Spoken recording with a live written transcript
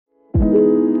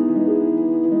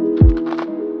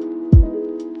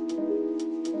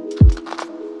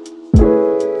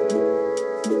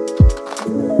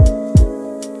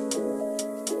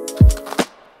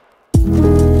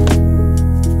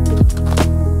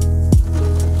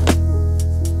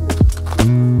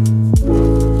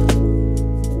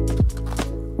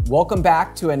Welcome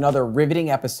back to another riveting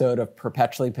episode of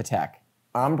Perpetually Patek.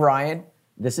 I'm Brian,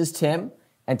 this is Tim,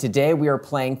 and today we are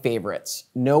playing favorites.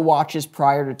 No watches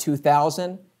prior to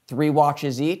 2000, 3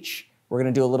 watches each. We're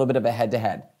gonna do a little bit of a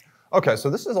head-to-head. Okay, so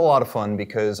this is a lot of fun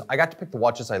because I got to pick the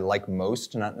watches I like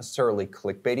most, not necessarily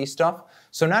clickbaity stuff.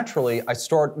 So naturally, I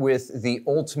start with the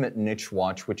ultimate niche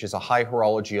watch, which is a high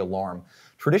horology alarm.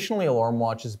 Traditionally, alarm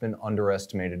watch has been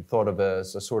underestimated, thought of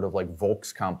as a sort of like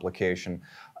Volks complication.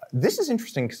 This is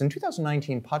interesting because in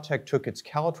 2019, Patek took its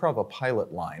Calatrava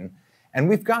Pilot line, and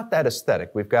we've got that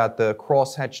aesthetic. We've got the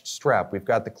cross-hatched strap, we've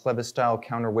got the Clevis-style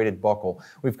counterweighted buckle,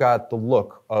 we've got the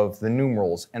look of the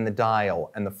numerals and the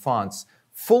dial and the fonts.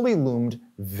 Fully loomed,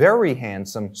 very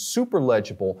handsome, super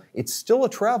legible. It's still a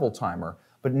travel timer,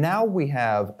 but now we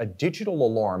have a digital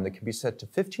alarm that can be set to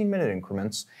 15-minute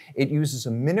increments. It uses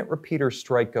a minute repeater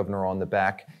strike governor on the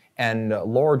back and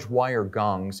large wire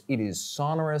gongs. It is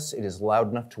sonorous, it is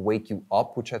loud enough to wake you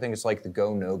up, which I think is like the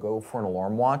go, no-go for an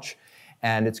alarm watch.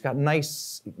 And it's got a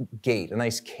nice gait, a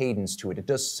nice cadence to it. It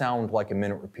does sound like a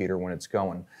minute repeater when it's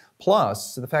going.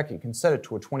 Plus, the fact that you can set it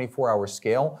to a 24-hour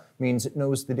scale means it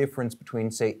knows the difference between,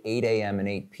 say, 8 a.m. and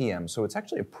 8 p.m. So it's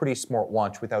actually a pretty smart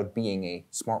watch without being a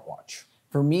smartwatch.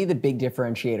 For me, the big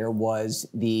differentiator was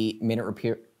the minute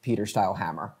repeater style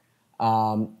hammer.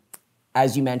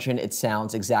 As you mentioned, it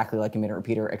sounds exactly like a minute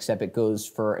repeater, except it goes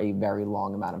for a very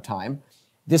long amount of time.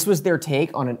 This was their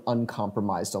take on an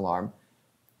uncompromised alarm.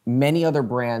 Many other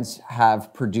brands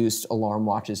have produced alarm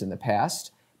watches in the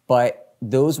past, but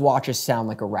those watches sound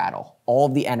like a rattle. All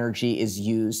of the energy is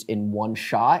used in one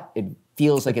shot. It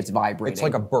feels like it's vibrating. It's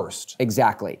like a burst.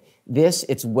 Exactly. This,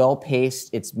 it's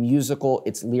well-paced, it's musical,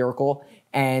 it's lyrical,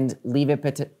 and leave it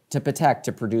to Patek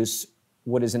to produce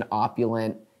what is an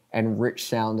opulent and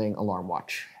rich-sounding alarm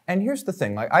watch. And here's the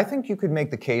thing, I think you could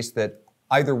make the case that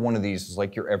either one of these is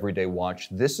like your everyday watch.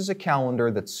 This is a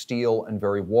calendar that's steel and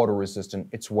very water resistant.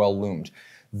 It's well loomed.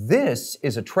 This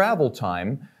is a travel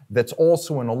time that's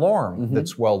also an alarm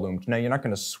that's well loomed. Now, you're not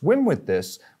going to swim with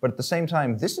this, but at the same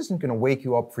time, this isn't going to wake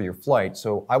you up for your flight.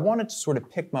 So I wanted to sort of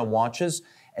pick my watches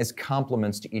as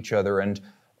complements to each other. And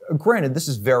granted, this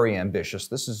is very ambitious.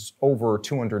 This is over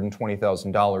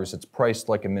 $220,000. It's priced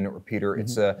like a minute repeater.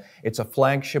 It's a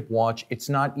flagship watch. It's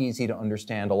not easy to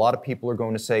understand. A lot of people are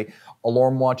going to say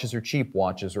alarm watches are cheap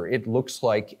watches, or it looks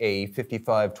like a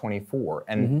 5524.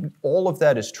 And all of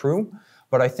that is true.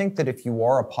 But I think that if you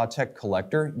are a Patek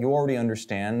collector, you already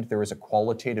understand there is a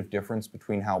qualitative difference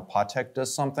between how Patek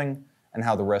does something and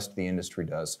how the rest of the industry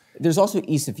does. There's also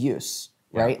ease of use,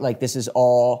 right? Like this is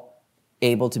all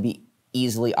able to be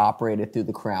easily operated through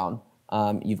the crown.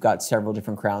 You've got several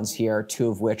different crowns here, 2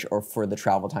 of which are for the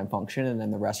travel time function, and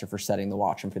then the rest are for setting the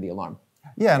watch and for the alarm.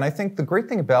 Yeah, and I think the great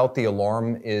thing about the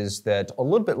alarm is that a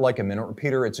little bit like a minute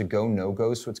repeater, it's a go,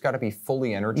 no-go, so it's got to be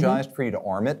fully energized for you to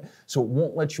arm it. So it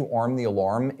won't let you arm the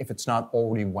alarm if it's not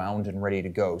already wound and ready to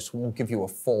go. So it won't give you a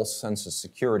false sense of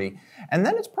security. And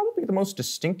then it's probably the most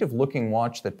distinctive looking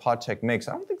watch that Patek makes.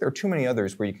 I don't think there are too many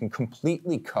others where you can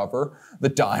completely cover the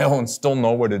dial and still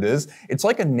know what it is. It's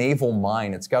like a naval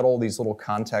mine. It's got all these little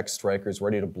contact strikers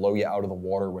ready to blow you out of the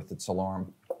water with its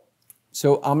alarm.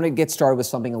 So I'm going to get started with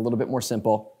something a little bit more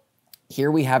simple.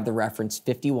 Here we have the reference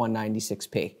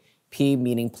 5196P, P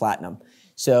meaning platinum.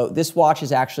 So this watch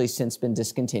has actually since been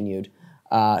discontinued.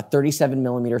 37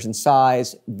 millimeters in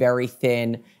size, very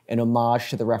thin, an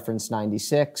homage to the reference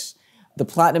 96. The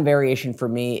platinum variation for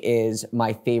me is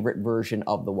my favorite version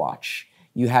of the watch.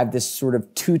 You have this sort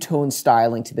of two-tone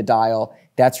styling to the dial.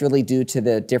 That's really due to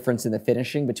the difference in the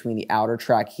finishing between the outer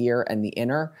track here and the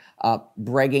inner.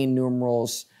 Breguet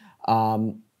numerals,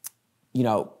 you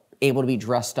know, able to be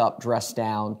dressed up, dressed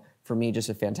down. For me, just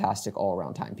a fantastic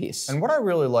all-around timepiece. And what I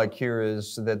really like here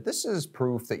is that this is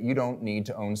proof that you don't need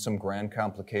to own some grand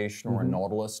complication or a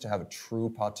Nautilus to have a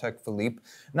true Patek Philippe.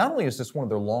 Not only is this one of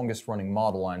their longest running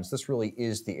model lines, this really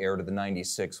is the heir to the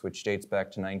 96, which dates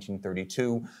back to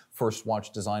 1932. First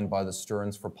watch designed by the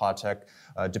Stearns for Patek.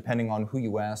 Depending on who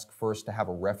you ask, first to have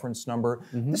a reference number.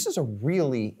 This is a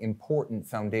really important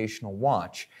foundational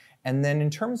watch. And then in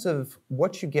terms of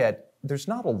what you get, there's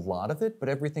not a lot of it, but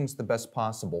everything's the best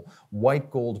possible. White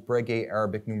gold Breguet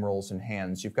Arabic numerals and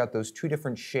hands. You've got those 2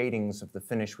 different shadings of the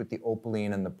finish with the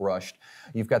opaline and the brushed.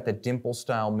 You've got the dimple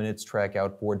style minutes track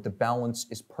outboard. The balance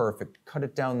is perfect. Cut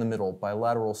it down the middle,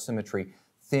 bilateral symmetry.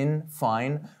 Thin,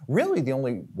 fine. Really the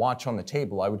only watch on the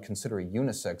table I would consider a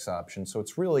unisex option. So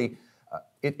it's really,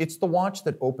 it's the watch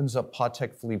that opens up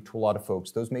Patek Philippe to a lot of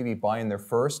folks. Those may be buying their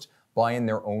first, buying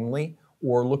their only,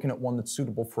 or looking at one that's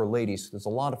suitable for a lady, so there's a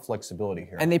lot of flexibility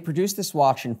here. And they produced this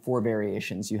watch in 4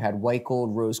 variations. You had white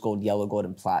gold, rose gold, yellow gold,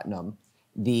 and platinum.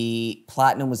 the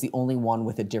Platinum was the only one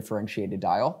with a differentiated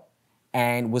dial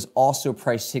and was also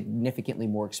priced significantly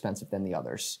more expensive than the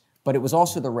others. But it was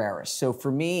also the rarest. So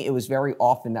for me, it was very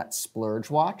often that splurge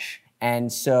watch.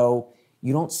 And so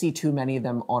you don't see too many of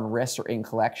them on wrists or in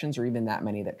collections or even that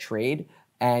many that trade.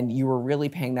 And you were really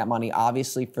paying that money,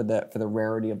 obviously, for the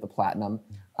rarity of the Platinum.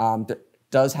 That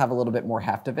does have a little bit more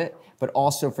heft of it, but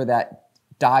also for that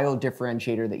dial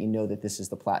differentiator that you know that this is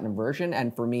the Platinum version.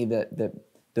 And for me,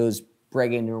 those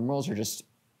Breguet numerals are just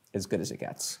as good as it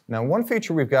gets. Now, one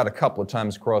feature we've got a couple of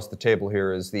times across the table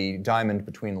here is the diamond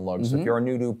between the lugs. So if you're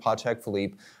new to Patek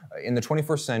Philippe, in the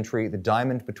 21st century, the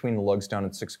diamond between the lugs down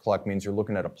at 6 o'clock means you're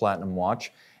looking at a platinum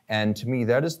watch. And to me,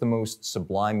 that is the most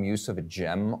sublime use of a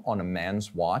gem on a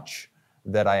man's watch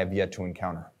that I have yet to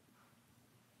encounter.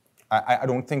 I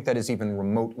don't think that is even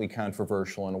remotely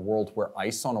controversial in a world where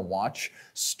ice on a watch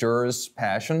stirs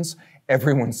passions.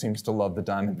 Everyone seems to love the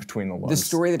diamond between the lugs. The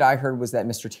story that I heard was that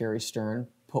Mr. Thierry Stern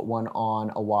put one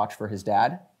on a watch for his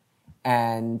dad,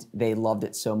 and they loved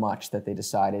it so much that they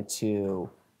decided to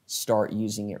start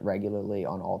using it regularly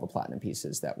on all the platinum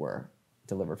pieces that were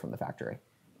delivered from the factory.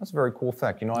 That's a very cool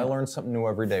fact. You know, I learn something new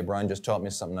every day. Brian just taught me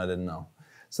something I didn't know.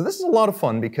 So this is a lot of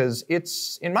fun because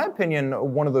it's, in my opinion,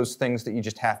 one of those things that you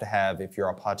just have to have if you're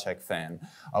a Patek fan.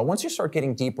 Once you start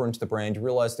getting deeper into the brand, you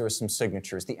realize there are some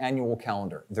signatures. The annual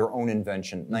calendar, their own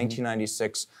invention.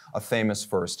 1996, a famous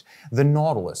first. The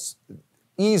Nautilus,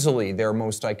 easily their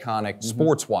most iconic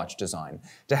sports watch design.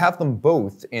 To have them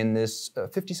both in this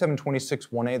 5726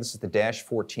 1A, this is the Dash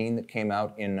 14 that came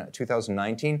out in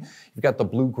 2019. You've got the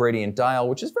blue gradient dial,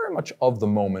 which is very much of the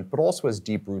moment, but also has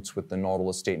deep roots with the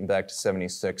Nautilus dating back to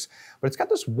 76. But it's got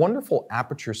this wonderful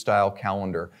aperture style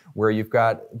calendar where you've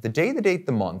got the day, the date,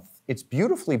 the month. It's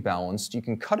beautifully balanced. You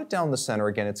can cut it down the center.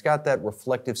 Again, it's got that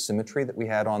reflective symmetry that we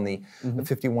had on the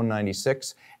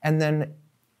 5196. And then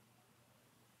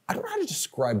I don't know how to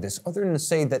describe this other than to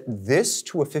say that this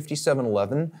to a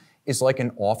 5711 is like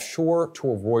an offshore to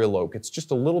a Royal Oak. It's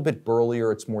just a little bit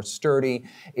burlier, it's more sturdy,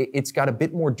 it's got a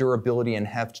bit more durability and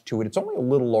heft to it. It's only a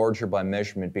little larger by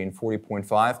measurement, being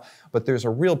 40.5, but there's a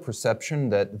real perception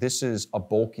that this is a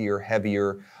bulkier,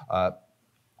 heavier,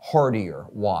 hardier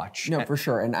watch. No, for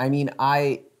sure. And I mean,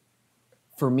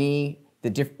 for me,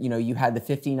 you had the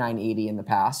 5980 in the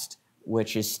past,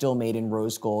 which is still made in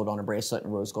rose gold on a bracelet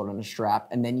and rose gold on a strap.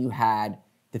 And then you had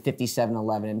the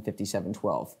 5711 and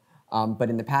 5712. But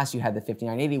in the past, you had the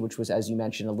 5980, which was, as you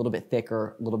mentioned, a little bit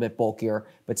thicker, a little bit bulkier,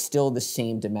 but still the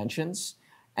same dimensions.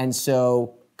 And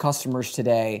so customers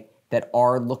today that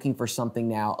are looking for something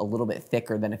now a little bit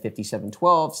thicker than a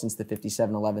 5712, since the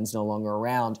 5711 is no longer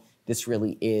around, this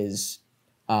really is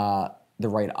the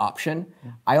right option.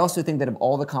 I also think that of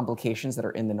all the complications that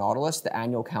are in the Nautilus, the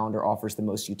annual calendar offers the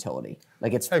most utility.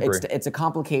 Like it's a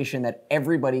complication that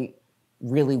everybody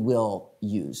really will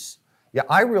use. Yeah,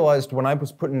 I realized when I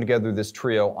was putting together this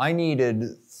trio, I needed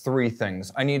three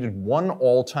things. I needed one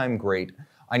all-time great,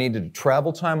 I needed a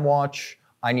travel time watch,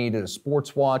 I needed a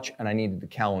sports watch, and I needed a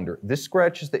calendar. This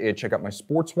scratches the itch. I got my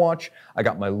sports watch, I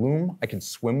got my loom, I can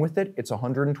swim with it. It's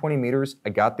 120 meters.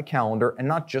 I got the calendar, and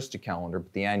not just a calendar,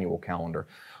 but the annual calendar.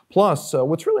 Plus,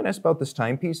 what's really nice about this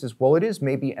timepiece is, while it is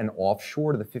maybe an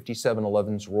offshore to the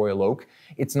 5711's Royal Oak,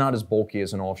 it's not as bulky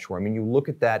as an offshore. I mean, you look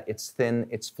at that, it's thin,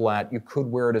 it's flat. You could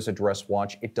wear it as a dress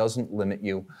watch. It doesn't limit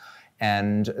you.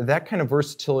 And that kind of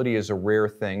versatility is a rare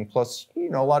thing. Plus, you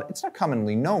know, it's not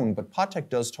commonly known, but Patek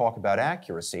does talk about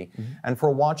accuracy. And for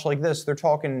a watch like this, they're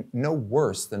talking no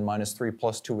worse than -3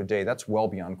 +2 a day. That's well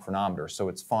beyond chronometer, so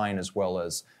it's fine as well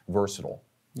as versatile.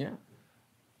 Yeah.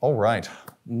 All right.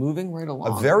 Moving right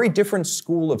along. A very different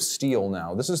school of steel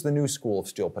now. This is the new school of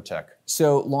steel, Patek.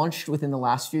 So launched within the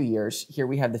last few years, here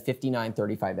we have the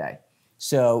 5935A.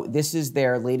 So this is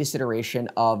their latest iteration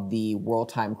of the World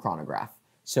Time Chronograph.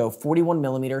 So 41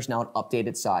 millimeters, now an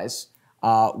updated size,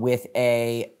 with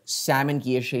a salmon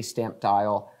guilloche stamp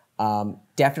dial.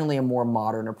 Definitely a more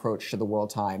modern approach to the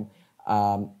World Time.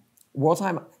 World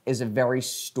Time is a very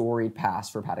storied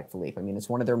past for Patek Philippe. I mean, it's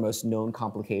one of their most known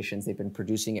complications. They've been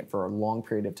producing it for a long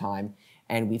period of time,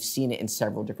 and we've seen it in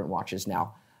several different watches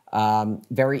now.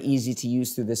 Very easy to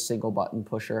use through this single button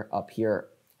pusher up here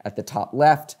at the top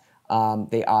left.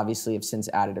 They obviously have since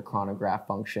added a chronograph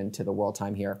function to the World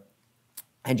Time here.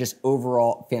 And just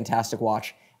overall fantastic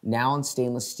watch, now in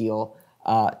stainless steel,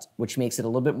 which makes it a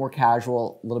little bit more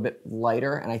casual, a little bit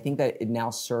lighter, and I think that it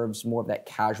now serves more of that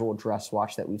casual dress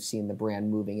watch that we've seen the brand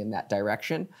moving in that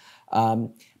direction.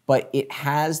 But it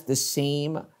has the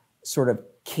same sort of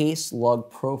case lug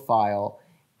profile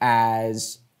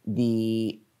as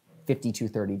the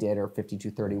 5230 did or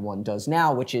 5231 does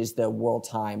now, which is the World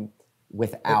Time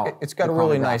without. It's got the a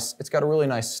really chronograph.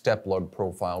 nice step lug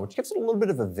profile, which gives it a little bit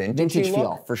of a vintage feel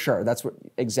look. for sure. That's what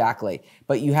exactly.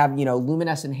 But you have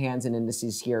luminescent hands and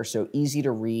indices here, so easy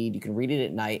to read. You can read it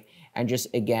at night, and just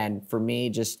again for me,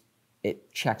 just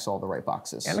it checks all the right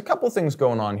boxes. And a couple things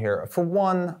going on here. For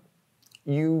one,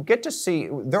 you get to see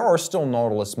there are still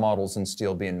Nautilus models in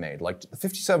steel being made. Like the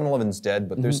 5711's dead,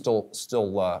 but there's still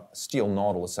steel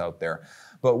Nautilus out there.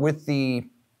 But with the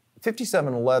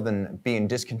 5711 being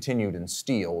discontinued in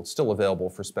steel, it's still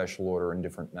available for special order in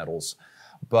different metals.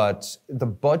 But the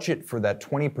budget for that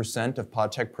 20% of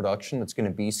Patek production that's going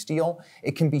to be steel,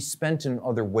 it can be spent in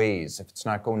other ways if it's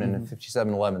not going into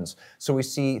 5711s. So we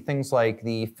see things like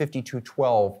the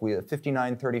 5212, we have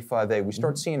 5935A. We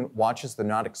start seeing watches that are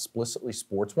not explicitly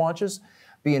sports watches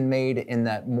being made in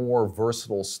that more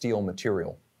versatile steel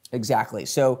material. Exactly.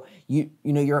 So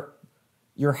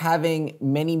you're having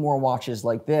many more watches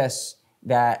like this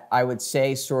that I would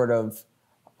say sort of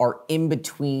are in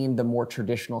between the more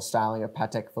traditional styling of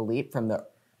Patek Philippe from the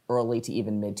early to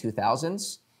even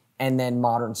mid-2000s, and then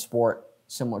modern sport,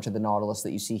 similar to the Nautilus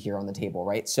that you see here on the table,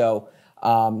 right? So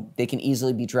they can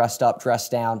easily be dressed up,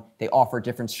 dressed down. They offer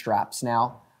different straps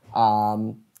now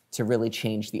to really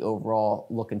change the overall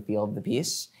look and feel of the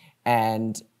piece.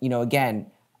 And,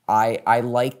 again, I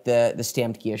like the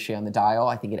stamped guilloche on the dial.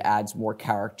 I think it adds more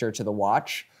character to the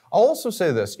watch. I'll also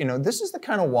say this, this is the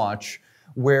kind of watch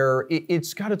where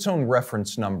it's got its own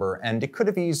reference number, and it could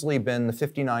have easily been the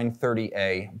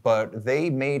 5930A, but they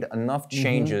made enough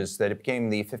changes that it became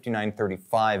the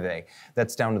 5935A.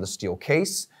 That's down to the steel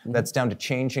case, that's down to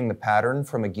changing the pattern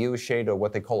from a guilloche to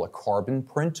what they call a carbon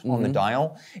print on the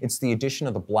dial. It's the addition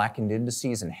of the blackened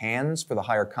indices and hands for the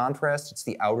higher contrast. It's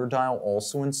the outer dial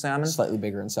also in salmon. Slightly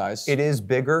bigger in size. It is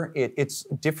bigger. It's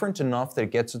different enough that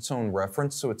it gets its own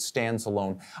reference, so it stands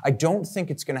alone. I don't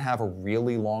think it's going to have a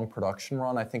really long production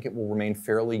run. I think it will remain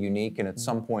fairly unique, and at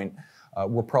some point,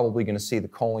 we're probably going to see the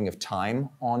calling of time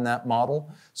on that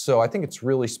model. So I think it's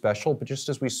really special, but just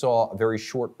as we saw a very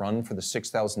short run for the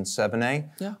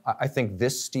 6007A, I think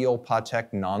this steel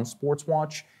Patek non-sports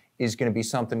watch is going to be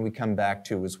something we come back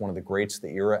to as one of the greats of the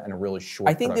era and a really short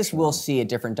I think this will run. see a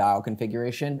different dial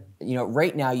configuration.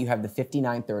 Right now you have the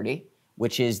 5930,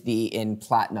 which is in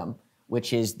platinum,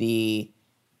 which is the,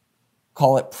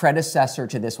 call it predecessor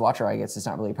to this watch, or I guess it's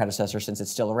not really a predecessor since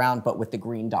it's still around, but with the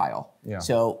green dial. Yeah.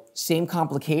 So same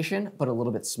complication, but a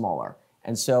little bit smaller.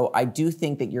 And so I do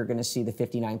think that you're going to see the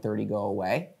 5930 go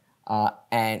away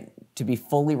and to be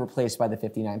fully replaced by the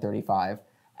 5935.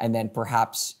 And then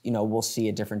perhaps, we'll see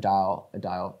a different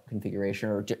dial configuration,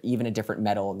 or even a different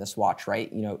metal in this watch,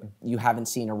 right? You haven't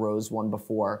seen a rose one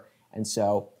before. And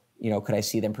so, could I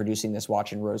see them producing this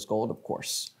watch in rose gold? Of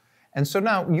course. And so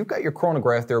now you've got your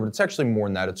chronograph there, but it's actually more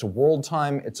than that. It's a world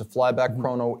time, it's a flyback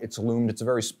chrono, it's loomed, it's a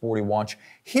very sporty watch.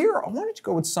 Here, I wanted to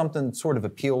go with something that sort of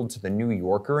appealed to the New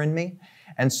Yorker in me.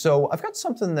 And so I've got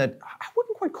something that I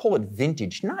wouldn't quite call it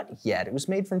vintage, not yet. It was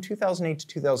made from 2008 to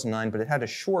 2009, but it had a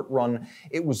short run.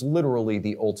 It was literally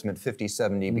the ultimate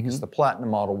 5070 because the platinum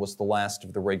model was the last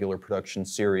of the regular production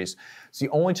series. It's the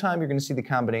only time you're going to see the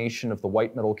combination of the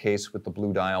white metal case with the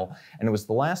blue dial, and it was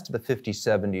the last of the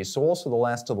 5070s, so also the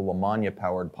last of the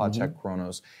Lamagna-powered Patek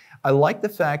chronos. I like the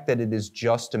fact that it is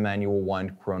just a manual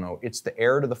wind chrono. It's the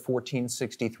heir to the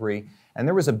 1463, and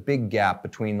there was a big gap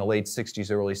between the late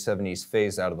 60s, early 70s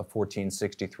phase out of the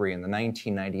 1463 and the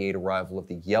 1998 arrival of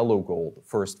the yellow gold, the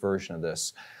first version of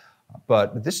this.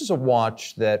 But this is a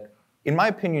watch that, in my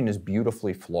opinion, is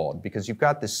beautifully flawed because you've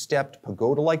got this stepped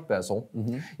pagoda-like bezel,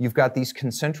 you've got these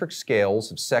concentric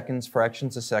scales of seconds,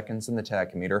 fractions of seconds in the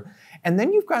tachymeter, and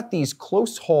then you've got these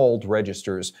close-hauled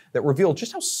registers that reveal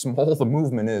just how small the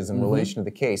movement is in relation to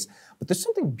the case. But there's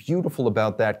something beautiful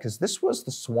about that because this was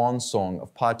the swan song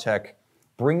of Patek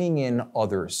bringing in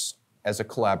others as a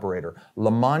collaborator.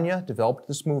 Lamagna developed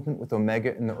this movement with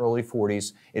Omega in the early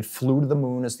 40s. It flew to the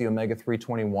moon as the Omega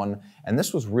 321, and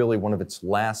this was really one of its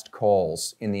last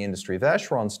calls in the industry.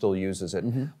 Vacheron still uses it,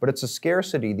 but it's a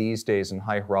scarcity these days in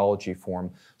high horology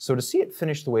form. So to see it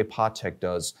finish the way Patek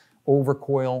does,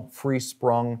 overcoil, free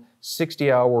sprung,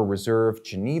 60-hour reserve,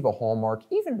 Geneva hallmark,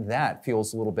 even that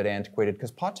feels a little bit antiquated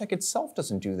because Patek itself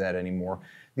doesn't do that anymore.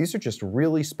 These are just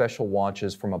really special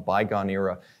watches from a bygone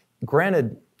era.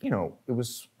 Granted, it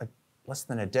was less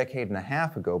than a decade and a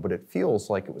half ago, but it feels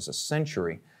like it was a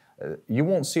century. You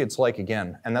won't see its like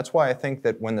again. And that's why I think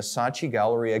that when the Saatchi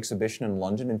Gallery exhibition in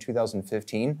London in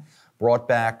 2015 brought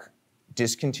back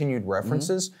discontinued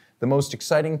references, the most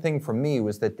exciting thing for me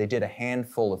was that they did a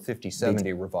handful of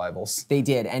 5070 revivals. They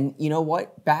did. And you know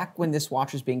what? Back when this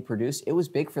watch was being produced, it was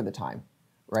big for the time,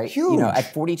 right? Huge.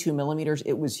 At 42 millimeters,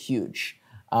 it was huge.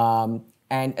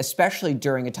 And especially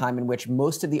during a time in which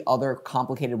most of the other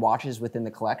complicated watches within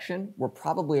the collection were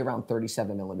probably around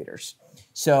 37 millimeters.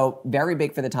 So very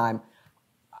big for the time.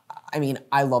 I mean,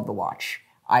 I love the watch.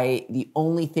 The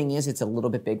only thing is it's a little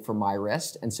bit big for my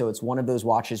wrist. And so it's one of those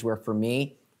watches where for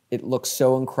me, it looks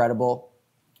so incredible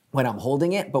when I'm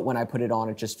holding it, but when I put it on,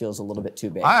 it just feels a little bit too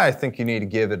big. I think you need to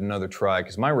give it another try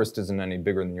because my wrist isn't any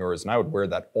bigger than yours, and I would wear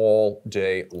that all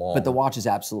day long. But the watch is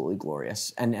absolutely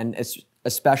glorious. And it's,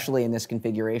 especially in this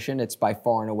configuration, it's by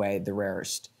far and away the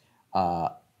rarest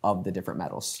of the different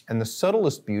metals. And the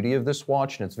subtlest beauty of this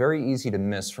watch, and it's very easy to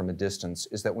miss from a distance,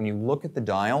 is that when you look at the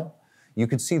dial, you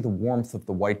can see the warmth of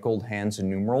the white gold hands and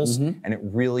numerals, and it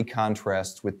really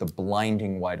contrasts with the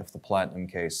blinding white of the platinum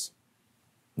case.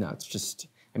 No, it's just,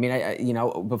 I mean, you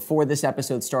know, before this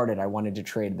episode started, I wanted to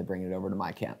trade to bring it over to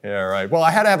my camp. Yeah, right. Well,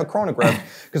 I had to have a chronograph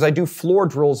because I do floor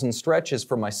drills and stretches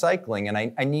for my cycling, and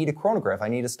I need a chronograph. I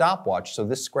need a stopwatch, so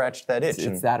this scratched that itch.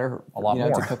 It's that or a lot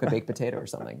more. To cook a baked potato or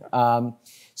something.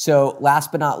 So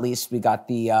last but not least, we got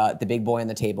the big boy on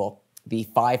the table, the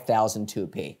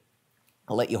 5002P.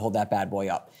 I'll let you hold that bad boy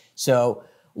up. So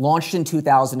launched in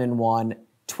 2001,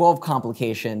 12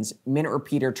 complications, minute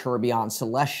repeater tourbillon,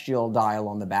 celestial dial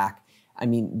on the back. I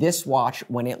mean, this watch,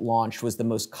 when it launched, was the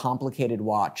most complicated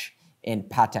watch in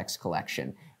Patek's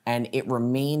collection. And it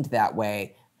remained that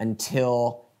way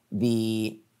until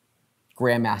the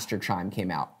Grandmaster chime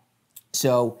came out.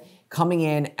 So coming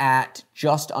in at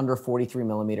just under 43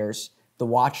 millimeters, the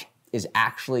watch is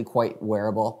actually quite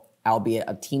wearable, albeit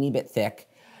a teeny bit thick.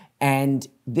 And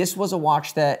this was a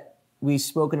watch that we've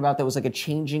spoken about that was like a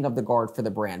changing of the guard for the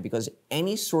brand, because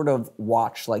any sort of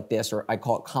watch like this, or I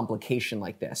call it complication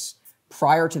like this,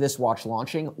 prior to this watch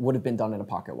launching, would have been done in a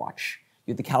pocket watch.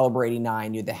 You had the Caliber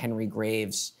 89, you had the Henry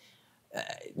Graves.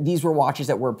 These were watches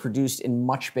that were produced in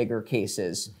much bigger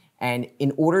cases. And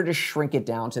in order to shrink it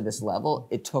down to this level,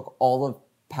 it took all of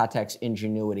Patek's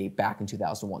ingenuity back in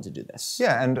 2001 to do this.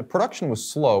 Yeah, and production was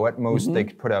slow. At most, they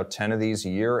could put out 10 of these a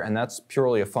year, and that's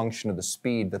purely a function of the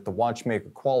speed that the watchmaker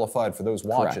qualified for those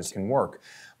watches can work.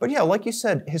 But yeah, like you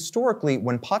said, historically,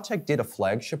 when Patek did a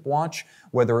flagship watch,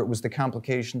 whether it was the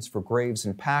complications for Graves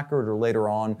and Packard, or later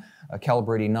on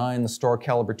Caliber 89, the Star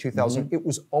Caliber 2000, it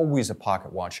was always a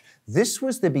pocket watch. This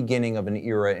was the beginning of an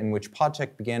era in which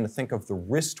Patek began to think of the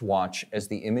wristwatch as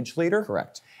the image leader.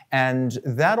 Correct. And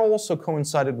that also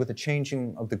coincided with a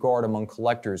changing of the guard among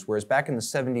collectors, whereas back in the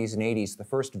 70s and 80s, the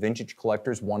first vintage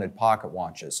collectors wanted pocket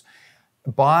watches.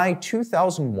 By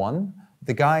 2001,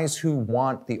 the guys who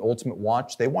want the ultimate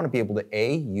watch, they want to be able to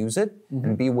A, use it,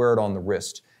 and B, wear it on the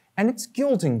wrist. And it's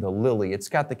gilding the lily. It's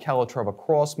got the Calatrava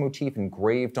cross motif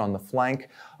engraved on the flank.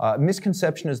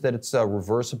 Misconception is that it's a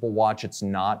reversible watch. It's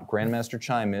not. Grandmaster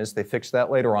chime is. They fixed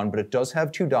that later on, but it does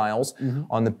have two dials.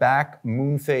 On the back,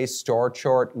 moon phase, star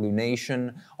chart,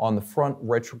 lunation. On the front,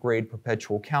 retrograde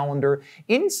perpetual calendar.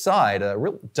 Inside, a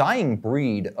real dying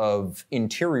breed of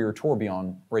interior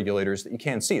tourbillon regulators that you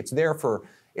can't see. It's there for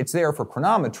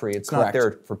chronometry. It's not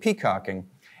there for peacocking.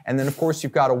 And then, of course,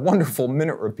 you've got a wonderful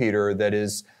minute repeater that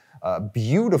is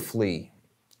beautifully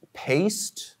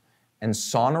paced and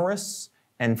sonorous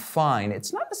and fine.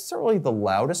 It's not necessarily the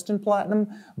loudest in platinum,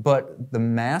 but the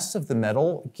mass of the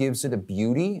metal gives it a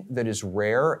beauty that is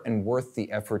rare and worth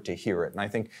the effort to hear it. And I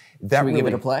think that Should we give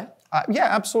it a play? Yeah,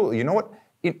 absolutely. You know what?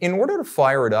 In order to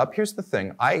fire it up, here's the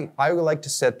thing. I would like to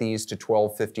set these to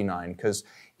 12:59, because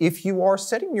if you are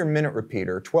setting your minute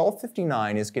repeater,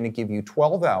 12:59 is going to give you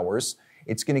 12 hours.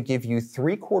 It's going to give you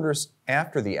 3/4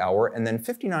 after the hour, and then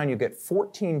 59 you get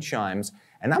 14 chimes.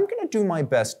 And I'm going to do my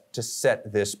best to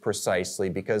set this precisely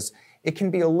because it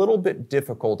can be a little bit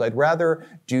difficult. I'd rather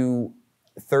do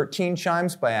 13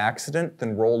 chimes by accident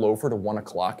than roll over to 1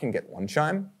 o'clock and get 1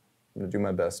 chime. I'm going to do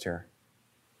my best here.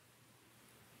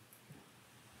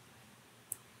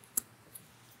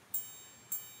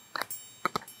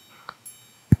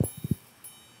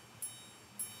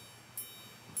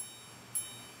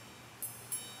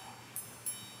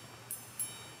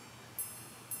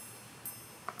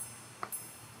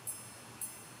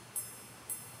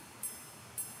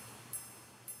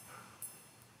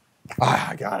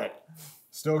 I got it.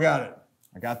 Still got it.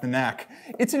 I got the knack.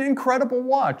 It's an incredible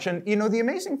watch. And you know, the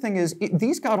amazing thing is,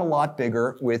 these got a lot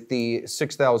bigger with the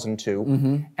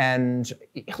 6002. And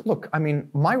look, I mean,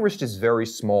 my wrist is very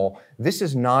small. This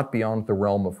is not beyond the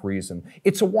realm of reason.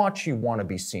 It's a watch you want to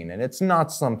be seen in. It's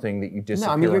not something that you disappear.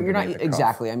 No, I mean, you're not,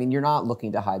 exactly. I mean, you're not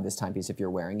looking to hide this timepiece if you're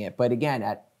wearing it. But again,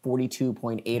 at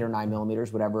 42.8 or 9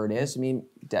 millimeters, whatever it is, I mean,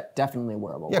 definitely a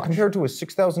wearable watch. Compared to a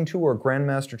 6002 or a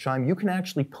Grandmaster chime, you can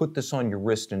actually put this on your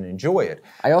wrist and enjoy it.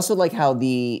 I also like how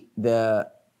the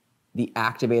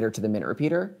activator to the minute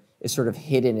repeater is sort of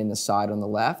hidden in the side on the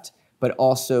left, but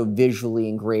also visually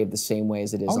engraved the same way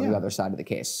as it is on the other side of the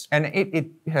case. And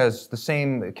it has the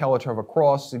same Calatrava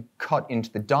cross cut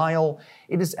into the dial.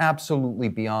 It is absolutely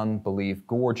beyond belief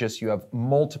gorgeous. You have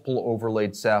multiple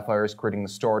overlaid sapphires creating the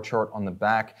star chart on the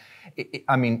back.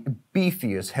 I mean,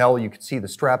 beefy as hell. You can see the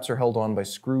straps are held on by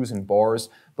screws and bars.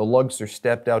 The lugs are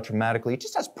stepped out dramatically. It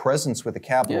just has presence with a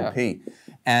capital P.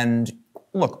 And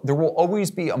look, there will always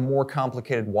be a more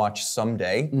complicated watch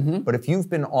someday, but if you've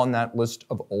been on that list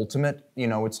of ultimate, you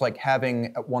know, it's like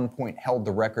having at one point held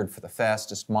the record for the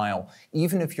fastest mile.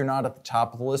 Even if you're not at the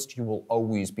top of the list, you will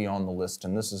always be on the list,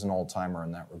 and this is an all-timer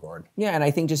in that regard. Yeah, and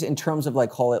I think just in terms of like,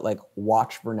 call it like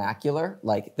watch vernacular,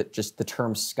 like just the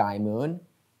term Sky Moon,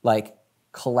 like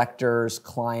collectors,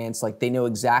 clients, like they know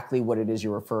exactly what it is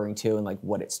you're referring to and like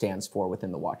what it stands for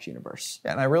within the watch universe.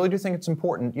 Yeah, and I really do think it's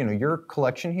important, you know, your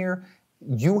collection here,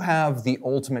 you have the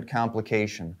ultimate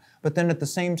complication, but then at the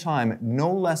same time,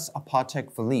 no less a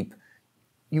Patek Philippe,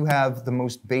 you have the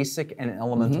most basic and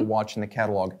elemental watch in the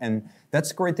catalog. And that's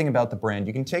the great thing about the brand.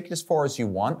 You can take it as far as you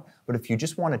want, but if you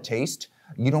just want a taste,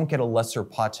 you don't get a lesser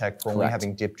Patek for only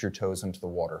having dipped your toes into the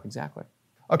water. Exactly.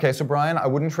 Okay, so Brian, I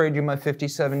wouldn't trade you my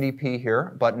 5070p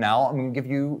here, but now I'm going to give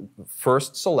you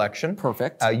first selection.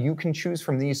 Perfect. You can choose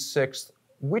from these 6.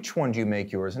 Which one do you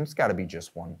make yours? And it's got to be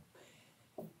just one.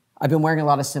 I've been wearing a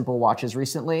lot of simple watches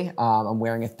recently. I'm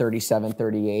wearing a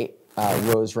 3738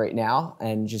 Rose right now,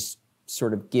 and just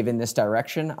sort of given this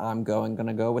direction, I'm going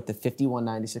to go with the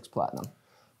 5196 Platinum.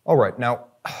 All right, now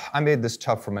I made this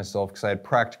tough for myself because I had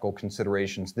practical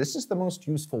considerations. This is the most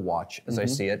useful watch as I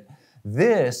see it.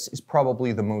 This is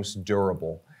probably the most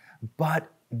durable,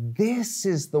 but this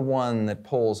is the one that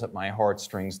pulls at my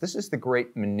heartstrings. This is the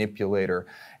great manipulator.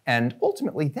 And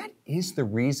ultimately, that is the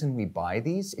reason we buy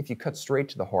these, if you cut straight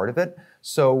to the heart of it.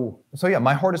 So yeah,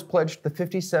 my heart is pledged to the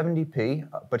 5070p,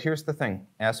 but here's the thing.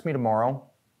 Ask me tomorrow,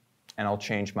 and I'll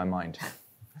change my mind.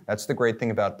 That's the great thing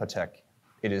about Patek.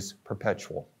 It is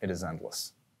perpetual. It is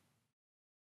endless.